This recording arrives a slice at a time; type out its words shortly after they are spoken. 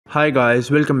Hi guys,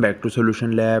 welcome back to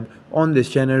Solution Lab. On this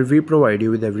channel, we provide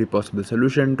you with every possible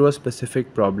solution to a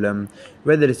specific problem.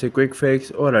 Whether it's a quick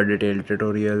fix or a detailed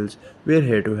tutorials, we're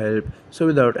here to help. So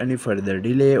without any further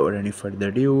delay or any further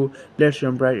ado, let's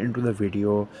jump right into the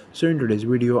video. So in today's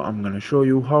video, I'm gonna show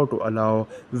you how to allow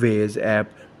Waze app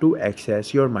to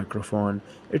access your microphone.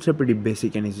 It's a pretty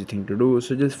basic and easy thing to do,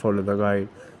 so just follow the guide.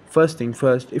 First thing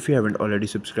first, if you haven't already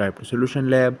subscribed to Solution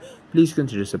Lab, please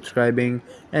consider subscribing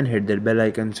and hit that bell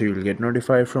icon so you'll get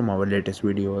notified from our latest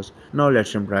videos. Now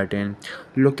let's jump right in.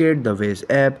 Locate the Waze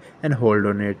app and hold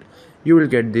on it. You will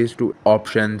get these two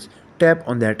options. Tap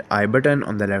on that I button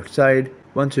on the left side.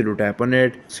 Once you do tap on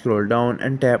it, scroll down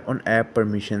and tap on app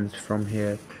permissions from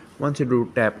here. Once you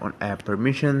do tap on app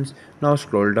permissions, now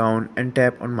scroll down and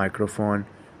tap on microphone.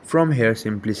 From here,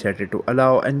 simply set it to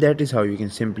allow, and that is how you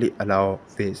can simply allow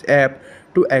Waze app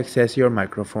to access your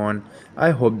microphone.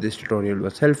 I hope this tutorial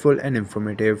was helpful and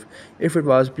informative. If it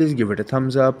was, please give it a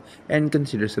thumbs up and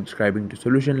consider subscribing to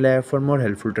Solution Lab for more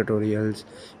helpful tutorials.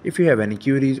 If you have any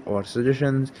queries or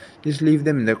suggestions, just leave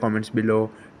them in the comments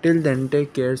below. Till then,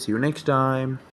 take care. See you next time.